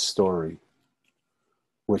use the story,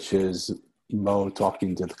 which is Mo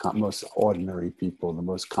talking to the most ordinary people, the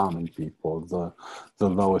most common people, the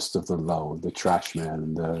lowest of the low, the trash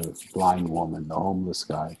man, the blind woman, the homeless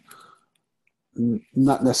guy,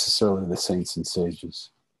 not necessarily the saints and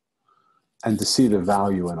sages, and to see the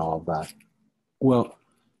value in all that. Well,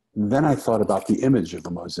 then I thought about the image of the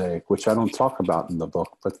mosaic, which I don't talk about in the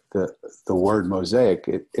book, but the word mosaic,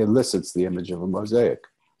 it elicits the image of a mosaic.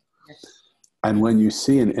 Yes. And when you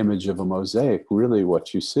see an image of a mosaic, really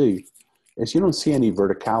what you see is you don't see any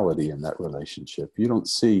verticality in that relationship. You don't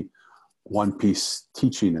see one piece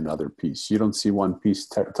teaching another piece. You don't see one piece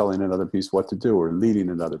telling another piece what to do, or leading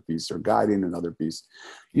another piece, or guiding another piece.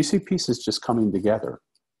 You see pieces just coming together.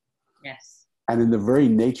 Yes. And in the very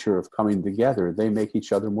nature of coming together, they make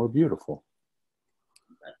each other more beautiful.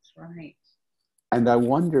 That's right. And I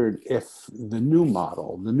wondered if the new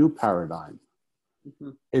model, the new paradigm,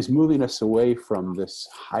 is moving us away from this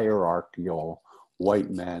hierarchical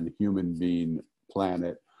white man, human being,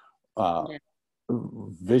 planet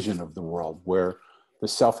vision of the world, where the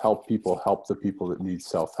self-help people help the people that need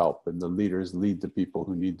self-help, and the leaders lead the people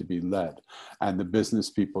who need to be led, and the business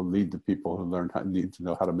people lead the people who need to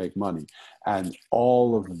know how to make money, and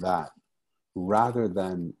all of that, rather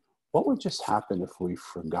than what would just happen if we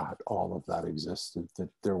forgot all of that existed, that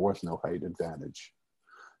there was no height advantage,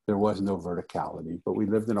 there was no verticality, but we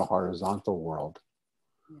lived in a horizontal world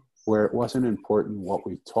where it wasn't important what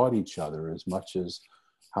we taught each other as much as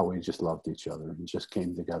how we just loved each other and just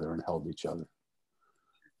came together and held each other.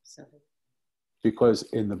 Absolutely. Because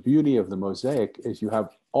in the beauty of the mosaic is you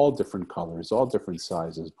have all different colors, all different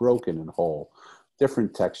sizes, broken and whole,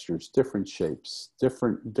 different textures, different shapes,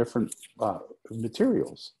 different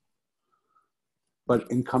materials. But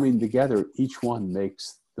in coming together, each one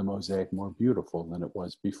makes the mosaic more beautiful than it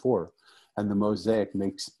was before. And the mosaic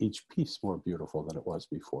makes each piece more beautiful than it was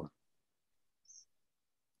before.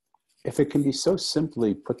 If it can be so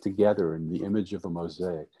simply put together in the image of a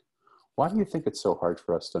mosaic, why do you think it's so hard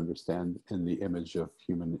for us to understand in the image of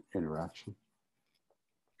human interaction?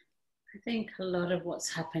 I think a lot of what's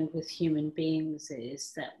happened with human beings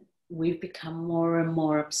is that we've become more and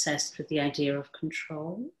more obsessed with the idea of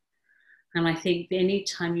control. And I think any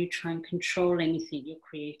time you try and control anything, you're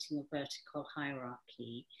creating a vertical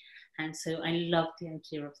hierarchy. And so I love the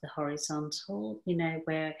idea of the horizontal,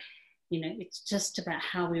 where it's just about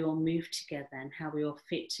how we all move together and how we all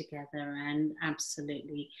fit together, and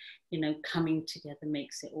absolutely, coming together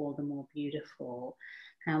makes it all the more beautiful.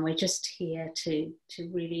 And we're just here to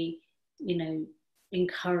really,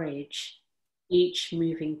 encourage each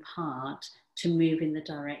moving part to move in the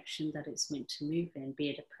direction that it's meant to move in, be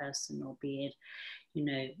it a person or be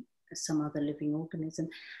it, some other living organism.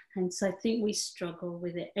 And so I think we struggle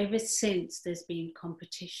with it ever since there's been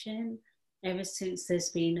competition, ever since there's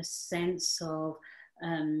been a sense of,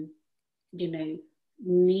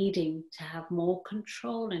 needing to have more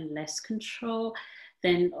control and less control.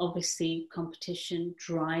 Then obviously competition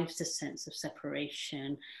drives a sense of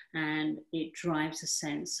separation, and it drives a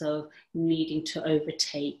sense of needing to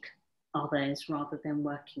overtake others rather than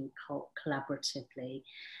working collaboratively.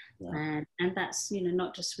 Yeah. And that's,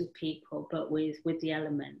 not just with people, but with the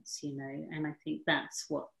elements, and I think that's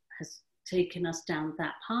what has taken us down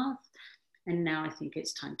that path. And now I think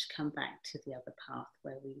it's time to come back to the other path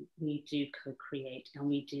where we do co-create and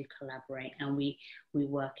we do collaborate and we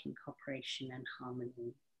work in cooperation and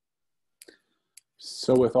harmony.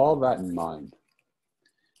 So with all that in mind,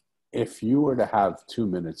 if you were to have 2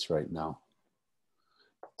 minutes right now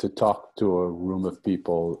to talk to a room of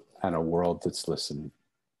people and a world that's listening,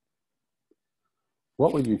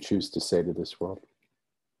 what would you choose to say to this world?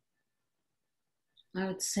 I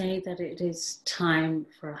would say that it is time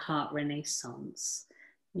for a heart renaissance.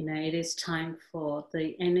 It is time for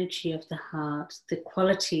the energy of the heart, the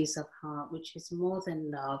qualities of heart, which is more than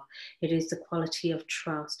love. It is the quality of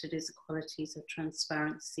trust. It is the qualities of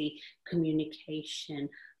transparency, communication,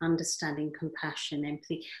 understanding, compassion,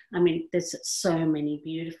 empathy. I mean, there's so many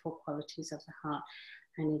beautiful qualities of the heart.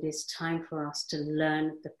 And it is time for us to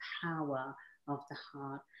learn the power of the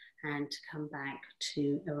heart and to come back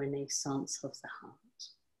to a renaissance of the heart.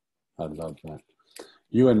 I love that.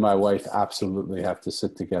 You and my wife absolutely have to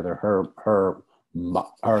sit together. Her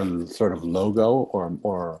sort of logo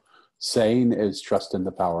or saying is trust in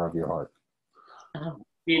the power of your heart. Oh,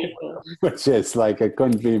 beautiful. Which is like, it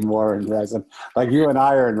couldn't be more in resonance. Like you and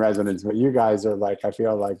I are in resonance, but you guys are like, I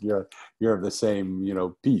feel like you're of the same,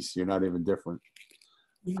 piece. You're not even different.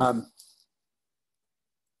 Mm-hmm.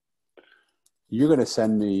 You're going to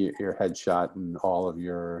send me your headshot and all of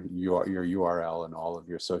your URL and all of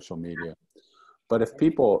your social media. But if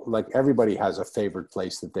people, like everybody has a favorite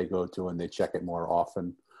place that they go to and they check it more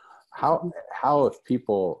often, how if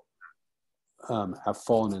people have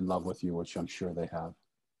fallen in love with you, which I'm sure they have,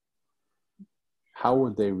 how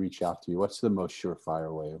would they reach out to you? What's the most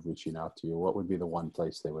surefire way of reaching out to you? What would be the one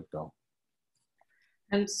place they would go?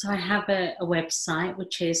 So I have a website,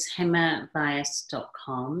 which is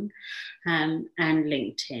hemavyas.com, and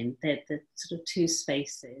LinkedIn. They're the sort of two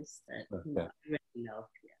spaces that I really love.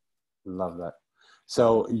 Yeah. Love that.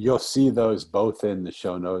 So you'll see those both in the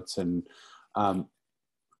show notes. And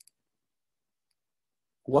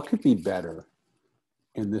what could be better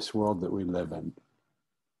in this world that we live in,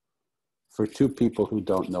 for two people who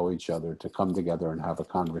don't know each other to come together and have a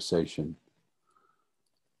conversation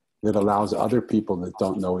that allows other people that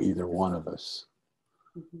don't know either one of us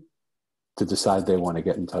to decide they want to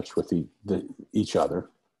get in touch with each other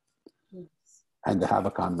and to have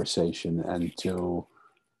a conversation and to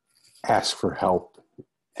ask for help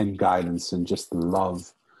and guidance and just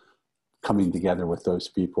love coming together with those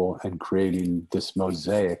people and creating this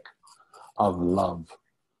mosaic of love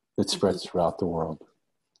that spreads throughout the world.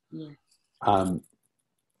 Yeah.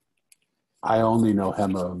 I only know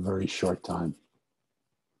Hema a very short time,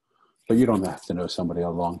 but you don't have to know somebody a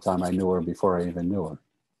long time. I knew her before I even knew her.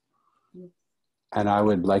 Yes. And I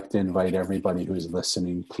would like to invite everybody who's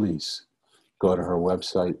listening, please go to her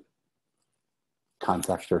website,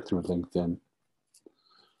 contact her through LinkedIn,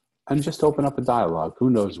 and just open up a dialogue. Who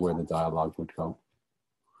knows where the dialogue would go?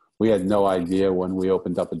 We had no idea when we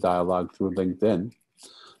opened up a dialogue through LinkedIn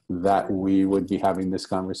that we would be having this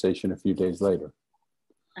conversation a few days later.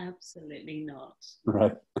 Absolutely not.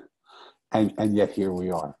 Right. And yet here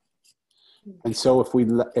we are. And so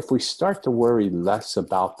if we start to worry less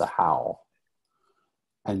about the how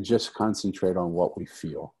and just concentrate on what we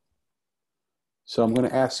feel. So I'm going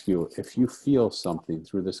to ask you, if you feel something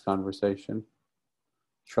through this conversation,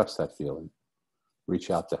 trust that feeling.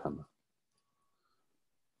 Reach out to Hema.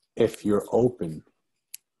 If you're open,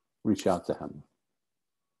 reach out to Hema.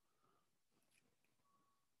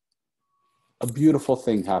 A beautiful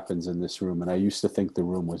thing happens in this room, and I used to think the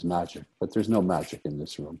room was magic, but there's no magic in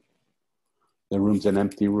this room. The room's an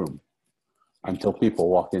empty room until people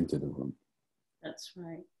walk into the room. That's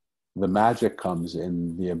right. The magic comes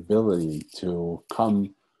in the ability to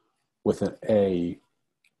come with a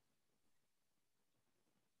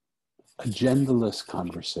agendaless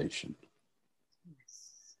conversation.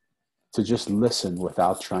 Yes. To just listen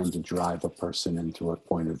without trying to drive a person into a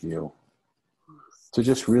point of view. Yes. To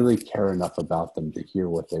just really care enough about them to hear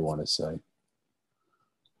what they want to say.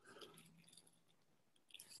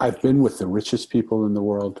 I've been with the richest people in the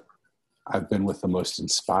world. I've been with the most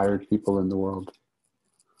inspired people in the world.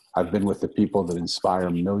 I've been with the people that inspire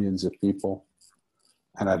millions of people.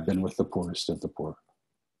 And I've been with the poorest of the poor.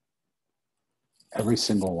 Every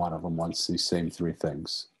single one of them wants these same three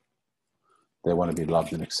things. They want to be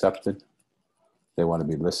loved and accepted. They want to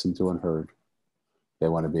be listened to and heard. They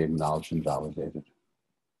want to be acknowledged and validated.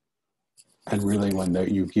 And really, when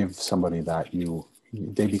you give somebody that,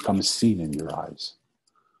 they become seen in your eyes.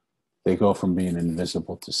 They go from being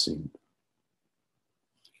invisible to seen.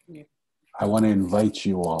 Yeah. I want to invite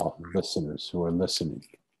you all, listeners who are listening,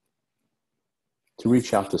 to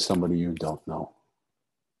reach out to somebody you don't know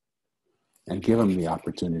and give them the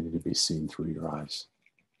opportunity to be seen through your eyes.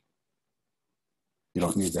 You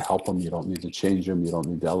don't need to help them. You don't need to change them. You don't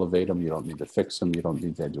need to elevate them. You don't need to fix them. You don't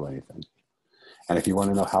need to do anything. And if you want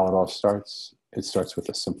to know how it all starts, it starts with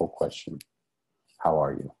a simple question. How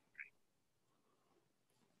are you?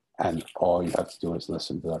 And all you have to do is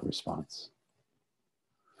listen to that response.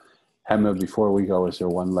 Hema, before we go, is there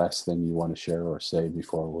one last thing you want to share or say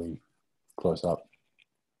before we close up?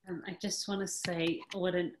 I just want to say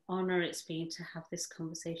what an honor it's been to have this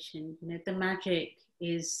conversation. You know, the magic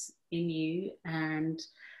is in you, and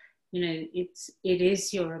you know, it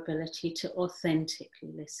is your ability to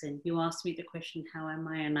authentically listen. You asked me the question, how am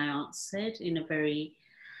I? And I answered in a very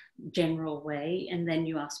general way. And then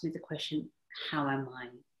you asked me the question, how am I?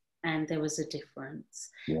 And there was a difference.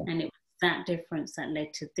 Yeah. And it was that difference that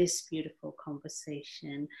led to this beautiful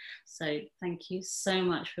conversation. So thank you so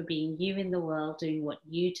much for being you in the world, doing what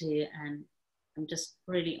you do. And I'm just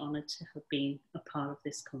really honored to have been a part of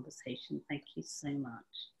this conversation. Thank you so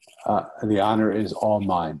much. The honor is all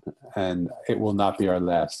mine, and it will not be our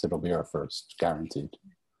last. It'll be our first, guaranteed.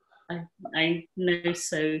 I know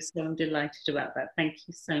so I'm delighted about that. Thank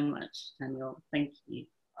you so much, Daniel. Thank you.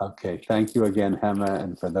 Okay, thank you again, Hema.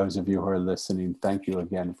 And for those of you who are listening, thank you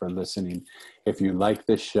again for listening. If you like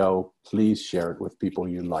this show, please share it with people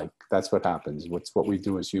you like. That's what happens. What's what we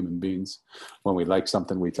do as human beings. When we like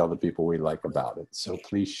something, we tell the people we like about it. So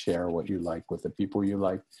please share what you like with the people you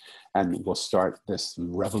like. And we'll start this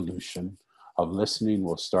revolution of listening.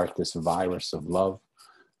 We'll start this virus of love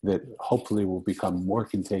that hopefully will become more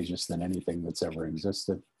contagious than anything that's ever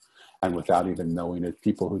existed. And without even knowing it,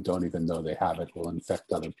 people who don't even know they have it will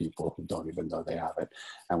infect other people who don't even know they have it.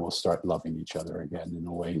 And we'll start loving each other again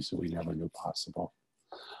in ways that we never knew possible.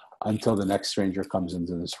 Until the next stranger comes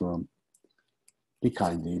into this room, be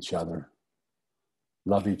kind to each other.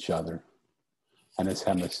 Love each other. And as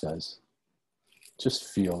Hema says, just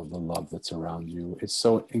feel the love that's around you. It's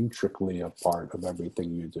so intricately a part of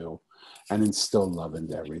everything you do. and instill love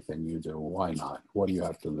into everything you do. Why not? What do you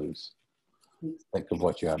have to lose? Think of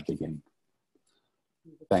what you have to gain.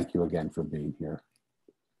 Thank you again for being here.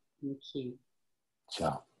 Thank you.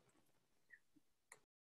 Ciao.